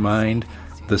wounded mind,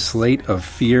 the slate of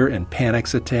fear and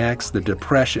panic attacks, the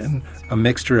depression, a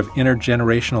mixture of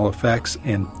intergenerational effects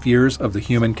and fears of the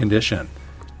human condition.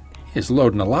 He's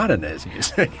loading a lot in his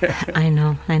music. I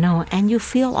know. And you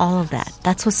feel all of that.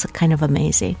 That's what's kind of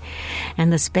amazing.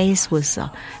 And the space was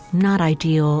not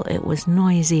ideal. It was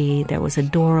noisy. There was a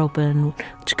door open,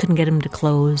 which couldn't get him to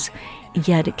close.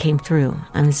 Yet it came through.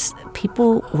 And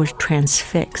people were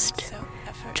transfixed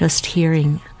just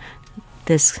hearing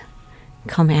this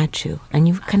come at you, and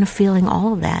you're kind of feeling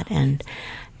all of that and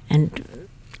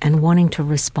wanting to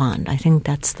respond. I think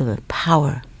that's the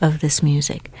power of this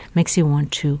music. Makes you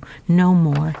want to know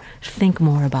more, think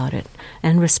more about it,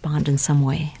 and respond in some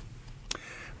way.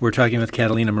 We're talking with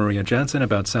Catalina Maria Johnson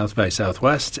about South by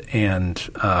Southwest, and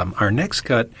our next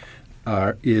cut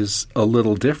is a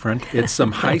little different. It's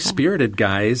some high-spirited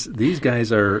guys. These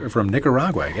guys are from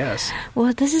Nicaragua, I guess.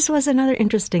 Well, was another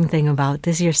interesting thing about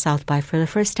this year's South by. For the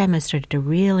first time, I started to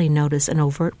really notice an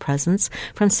overt presence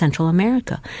from Central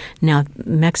America. Now,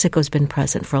 Mexico's been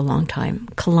present for a long time.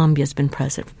 Colombia's been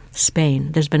present.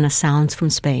 Spain. There's been a sounds from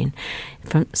Spain.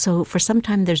 So for some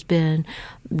time, there's been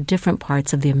different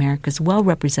parts of the Americas well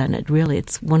represented. Really,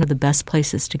 it's one of the best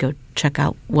places to go check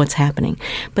out what's happening.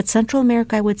 But Central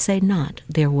America, I would say not.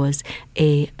 There was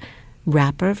a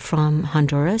rapper from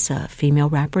Honduras, a female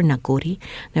rapper, Nakuri.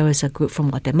 There was a group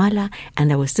from Guatemala, and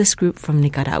there was this group from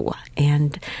Nicaragua.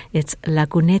 And it's La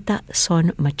Cuneta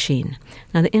Son Machine.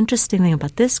 Now, the interesting thing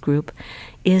about this group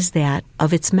is that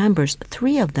of its members,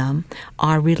 3 of them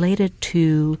are related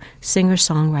to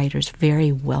singer-songwriters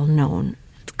very well-known,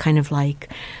 kind of like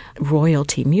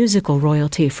royalty, musical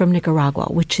royalty from Nicaragua,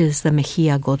 which is the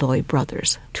Mejia Godoy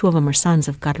brothers. 2 of them are sons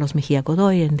of Carlos Mejia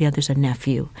Godoy, and the other's a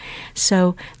nephew.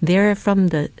 So they're from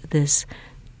this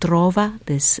trova,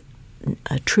 this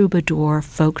troubadour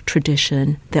folk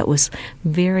tradition that was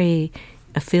very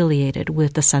affiliated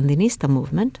with the Sandinista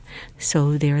movement.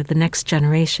 So they're the next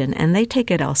generation, and they take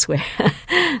it elsewhere.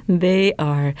 They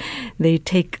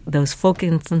take those folk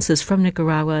influences from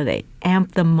Nicaragua, they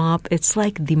amp them up. It's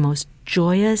like the most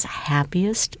joyous,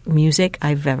 happiest music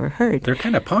I've ever heard. They're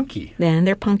kind of punky. And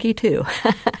they're punky too.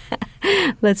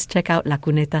 Let's check out La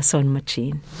Cuneta Son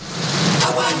Machine.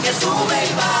 Agua que sube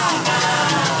y baja,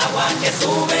 agua que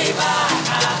sube y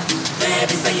baja,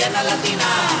 baby se llena la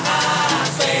tinaja,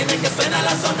 suena que suena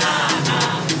la sonata.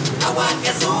 Agua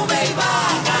que sube y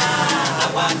baja,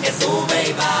 agua que sube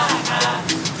y baja,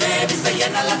 baby se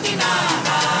llena la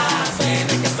tinaja,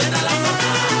 suena que suena la sonata.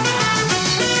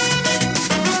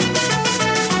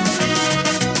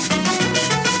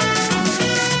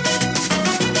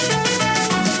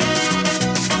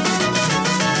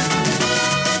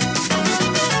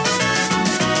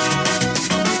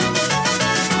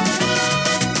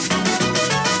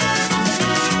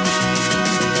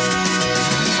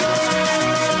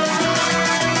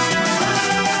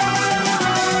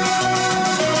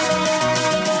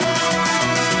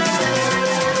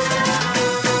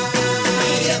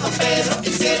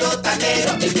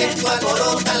 El viento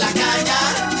aborota la caña,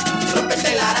 rompe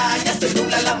telarañas, se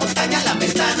nubla la montaña, la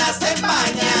ventana se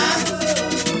empaña.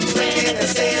 Truene del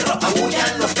cerro,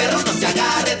 aullan los perros, no se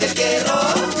agarre del hierro.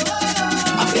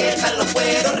 Aprietan los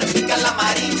cueros, repican la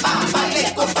marimba,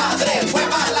 baile compadre,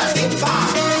 mueva la timba.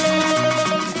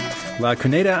 La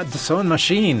Cuneta Son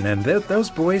Machine, and those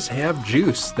boys have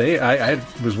juice. I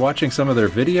was watching some of their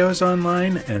videos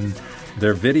online, and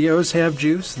their videos have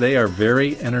juice. They are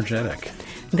very energetic.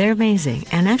 They're amazing.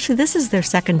 And actually, this is their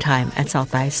second time at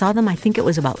South by. I saw them, I think it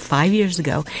was about 5 years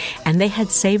ago, and they had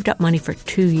saved up money for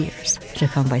 2 years to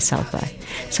come by South by.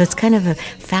 So it's kind of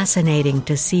fascinating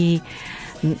to see,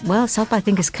 well, South by, I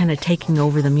think, is kind of taking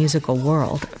over the musical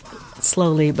world,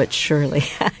 slowly but surely,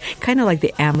 kind of like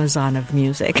the Amazon of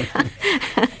music.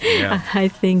 Yeah. I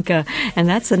think, and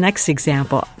that's the next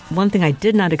example. One thing I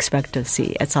did not expect to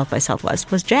see at South by Southwest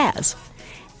was jazz.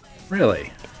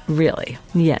 Really? Really,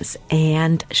 yes.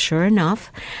 And sure enough,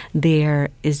 there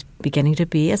is beginning to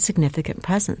be a significant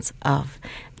presence of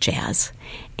jazz.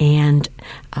 And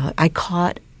I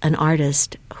caught an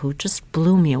artist who just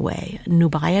blew me away,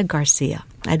 Nubia Garcia.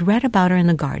 I'd read about her in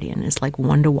The Guardian. It's like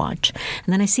one to watch.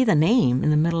 And then I see the name in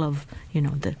the middle of,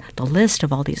 the list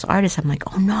of all these artists. I'm like,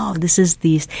 oh no, this is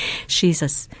these.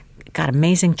 She's got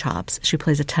amazing chops. She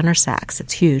plays a tenor sax.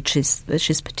 It's huge.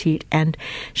 She's petite, and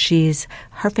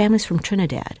her family's from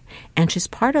Trinidad, and she's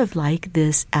part of like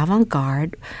this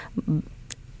avant-garde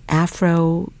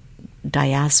Afro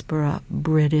diaspora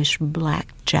British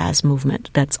black jazz movement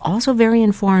that's also very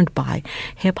informed by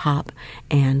hip hop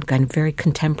and kind of very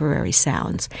contemporary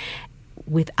sounds,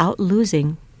 without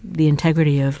losing the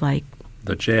integrity of like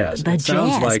the jazz. It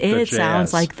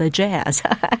sounds like the jazz.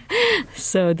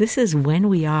 So this is When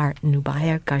We Are,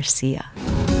 Nubia Garcia.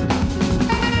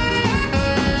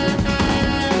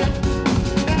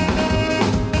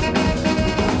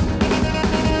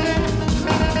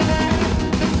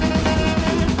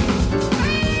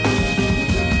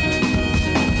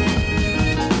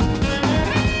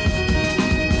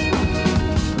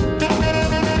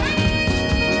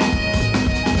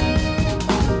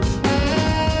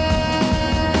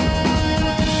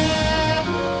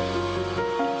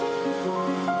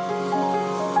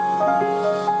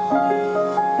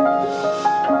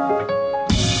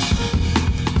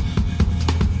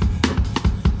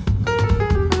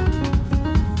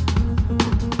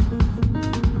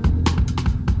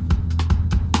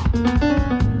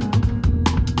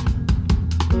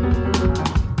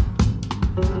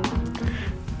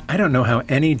 I don't know how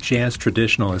any jazz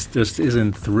traditionalist just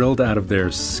isn't thrilled out of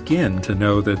their skin to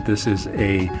know that this is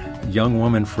a young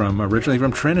woman originally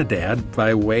from Trinidad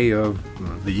by way of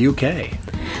the UK.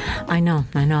 I know.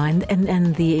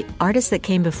 And the artists that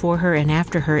came before her and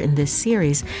after her in this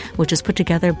series, which is put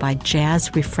together by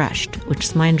Jazz Refreshed, which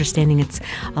is my understanding it's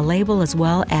a label as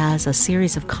well as a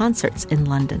series of concerts in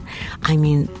London. I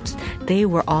mean, they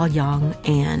were all young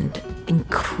and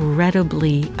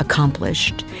incredibly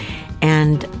accomplished,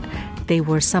 and they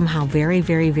were somehow very,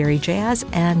 very, very jazz,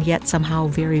 and yet somehow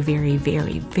very, very,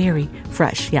 very, very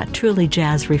fresh. Yeah, truly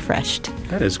jazz refreshed.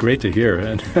 That is great to hear.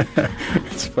 And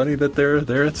it's funny that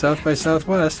they're at South by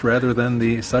Southwest rather than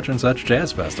the such and such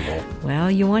jazz festival. Well,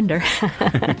 you wonder.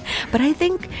 But I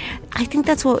think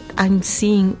that's what I'm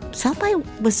seeing. South by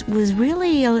was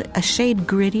really a shade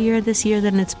grittier this year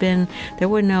than it's been. There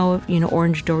were no,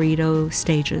 Orange Dorito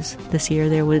stages this year.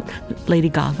 There was Lady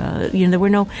Gaga. There were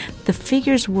no. The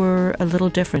figures were a little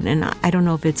different, and I don't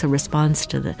know if it's a response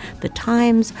to the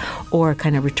times, or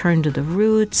kind of return to the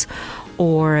roots,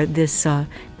 or this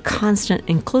constant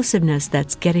inclusiveness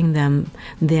that's getting them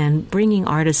then bringing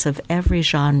artists of every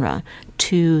genre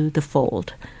to the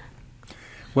fold.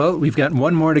 Well, we've got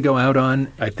one more to go out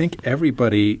on. I think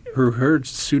everybody who heard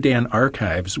Sudan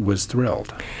Archives was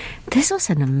thrilled. This was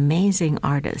an amazing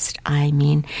artist. I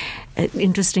mean,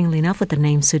 interestingly enough, with the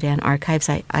name Sudan Archives,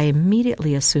 I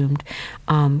immediately assumed,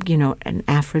 an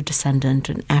Afro-descendant,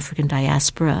 an African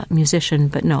diaspora musician,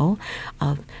 but no,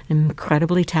 an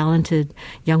incredibly talented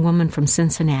young woman from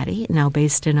Cincinnati, now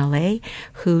based in L.A.,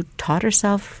 who taught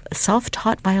herself,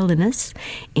 self-taught violinist,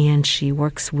 and she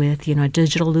works with, a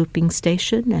digital looping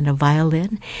station and a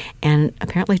violin, and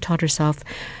apparently taught herself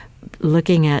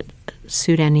looking at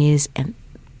Sudanese and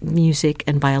music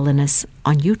and violinists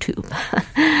on YouTube.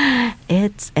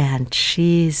 And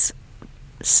she's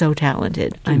so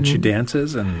talented. She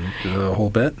dances and the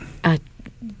whole bit?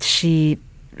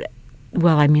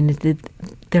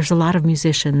 There's a lot of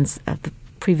musicians. The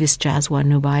previous jazz one,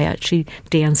 Nubia, she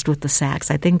danced with the sax.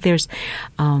 I think there's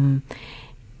an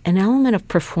element of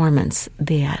performance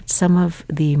that some of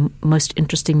the most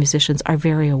interesting musicians are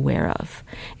very aware of.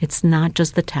 It's not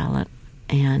just the talent.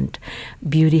 And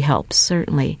beauty helps,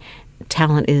 certainly.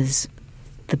 Talent is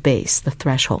the base, the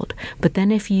threshold. But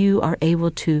then if you are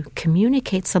able to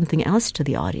communicate something else to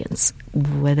the audience,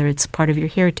 whether it's part of your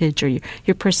heritage or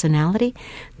your personality,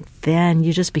 then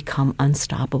you just become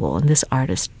unstoppable. And this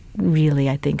artist really,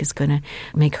 I think, is going to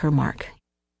make her mark.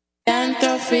 I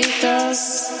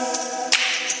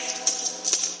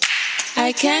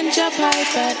can't jump high,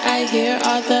 but I hear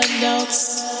all the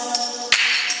notes.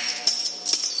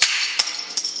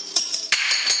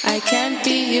 I can't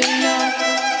be you, no.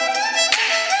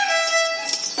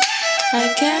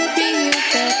 I can't be you,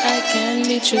 but I can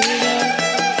be true, though.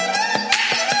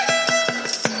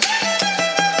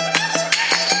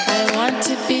 I want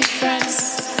to be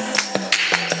friends.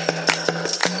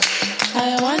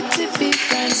 I want to be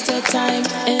friends till time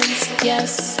ends,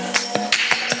 yes.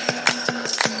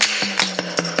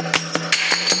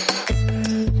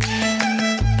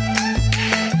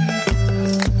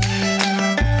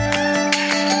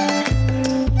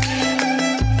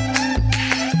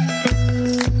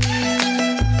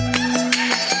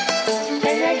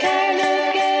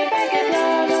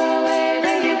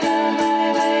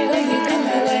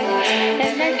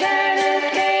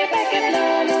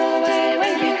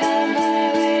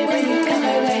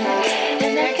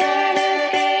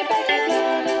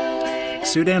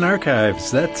 Sudan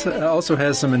Archives, that also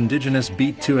has some indigenous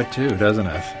beat to it too, doesn't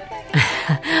it?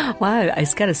 Wow,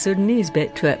 it's got a Sudanese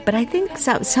bit to it. But I think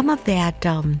some of that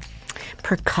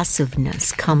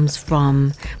percussiveness comes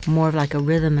from more of like a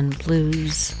rhythm and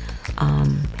blues,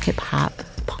 hip-hop,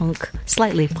 punk,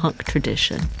 slightly punk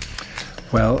tradition.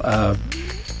 Well,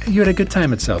 you had a good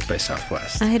time at South by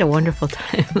Southwest. I had a wonderful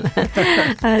time.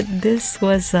 This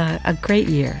was a great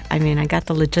year. I mean, I got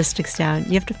the logistics down.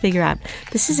 You have to figure out,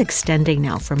 this is extending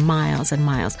now for miles and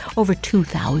miles, over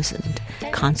 2,000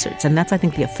 concerts, and that's, I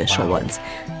think, the official ones.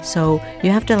 So you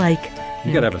have to,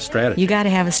 you got to have a strategy. You got to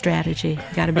have a strategy.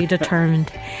 You got to be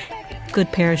determined.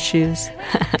 Good pair of shoes,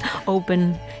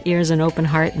 open ears and open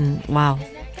heart, and wow.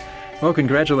 Well,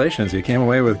 congratulations. You came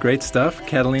away with great stuff.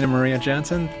 Catalina Maria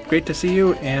Johnson, great to see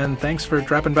you, and thanks for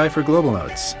dropping by for Global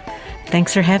Notes.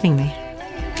 Thanks for having me.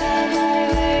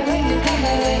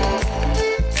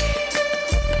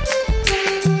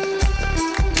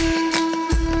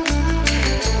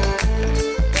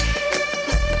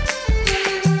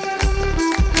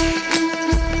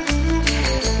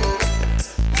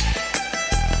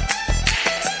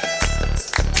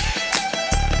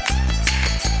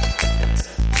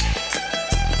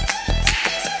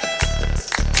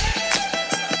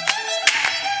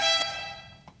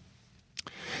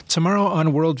 Tomorrow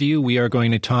on Worldview, we are going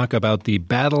to talk about the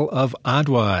Battle of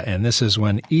Adwa, and this is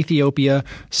when Ethiopia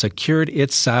secured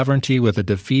its sovereignty with a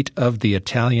defeat of the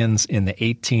Italians in the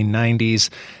 1890s.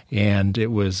 And it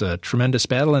was a tremendous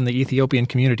battle, and the Ethiopian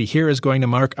community here is going to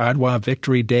mark Adwa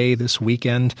Victory Day this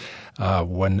weekend,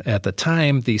 when at the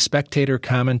time the Spectator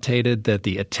commentated that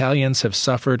the Italians have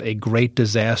suffered a great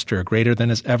disaster, greater than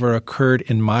has ever occurred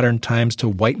in modern times to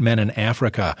white men in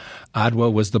Africa.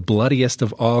 Adwa was the bloodiest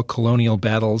of all colonial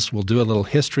battles. We'll do a little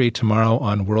history tomorrow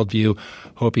on Worldview.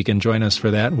 Hope you can join us for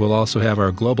that. We'll also have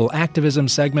our Global Activism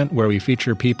segment where we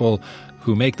feature people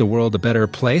who make the world a better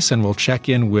place, and we'll check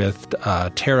in with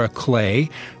Terra Clay.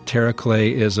 Terra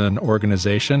Clay is an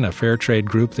organization, a fair trade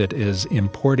group that is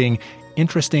importing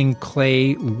interesting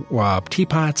clay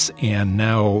teapots and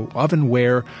now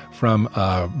ovenware from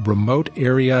a remote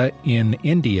area in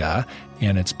India.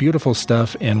 And it's beautiful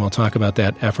stuff, and we'll talk about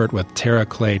that effort with Terra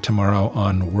Clay tomorrow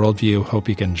on Worldview. Hope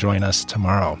you can join us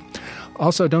tomorrow.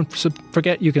 Also, don't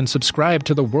forget you can subscribe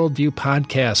to the Worldview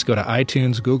podcast. Go to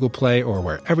iTunes, Google Play, or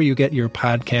wherever you get your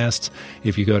podcasts.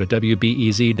 If you go to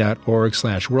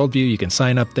wbez.org/worldview, you can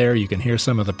sign up there. You can hear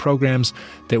some of the programs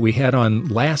that we had on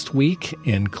last week,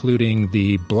 including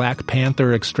the Black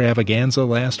Panther extravaganza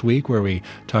last week, where we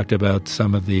talked about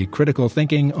some of the critical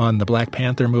thinking on the Black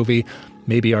Panther movie.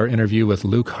 Maybe our interview with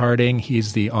Luke Harding.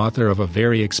 He's the author of A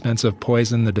Very Expensive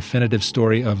Poison, the definitive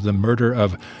story of the murder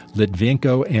of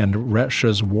Litvinenko and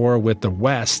Russia's war with the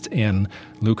West. And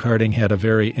Luke Harding had a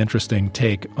very interesting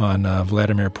take on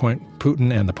Vladimir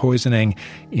Putin and the poisoning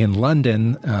in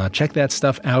London. Check that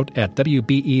stuff out at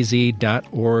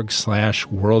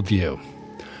wbez.org/worldview.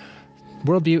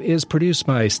 Worldview is produced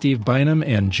by Steve Bynum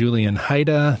and Julian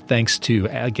Haida. Thanks to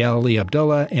Galilee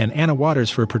Abdullah and Anna Waters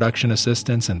for production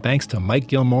assistance, and thanks to Mike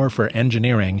Gilmore for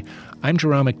engineering. I'm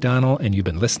Jerome McDonnell, and you've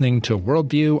been listening to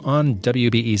Worldview on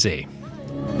WBEZ.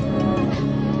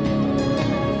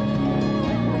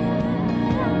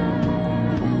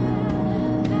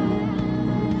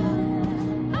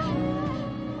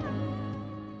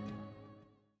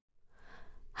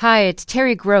 Hi, it's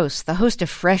Terry Gross, the host of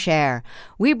Fresh Air.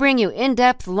 We bring you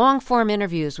in-depth, long-form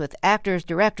interviews with actors,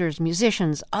 directors,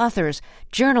 musicians, authors,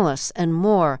 journalists, and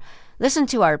more. Listen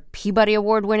to our Peabody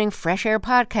Award-winning Fresh Air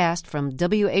podcast from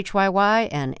WHYY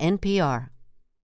and NPR.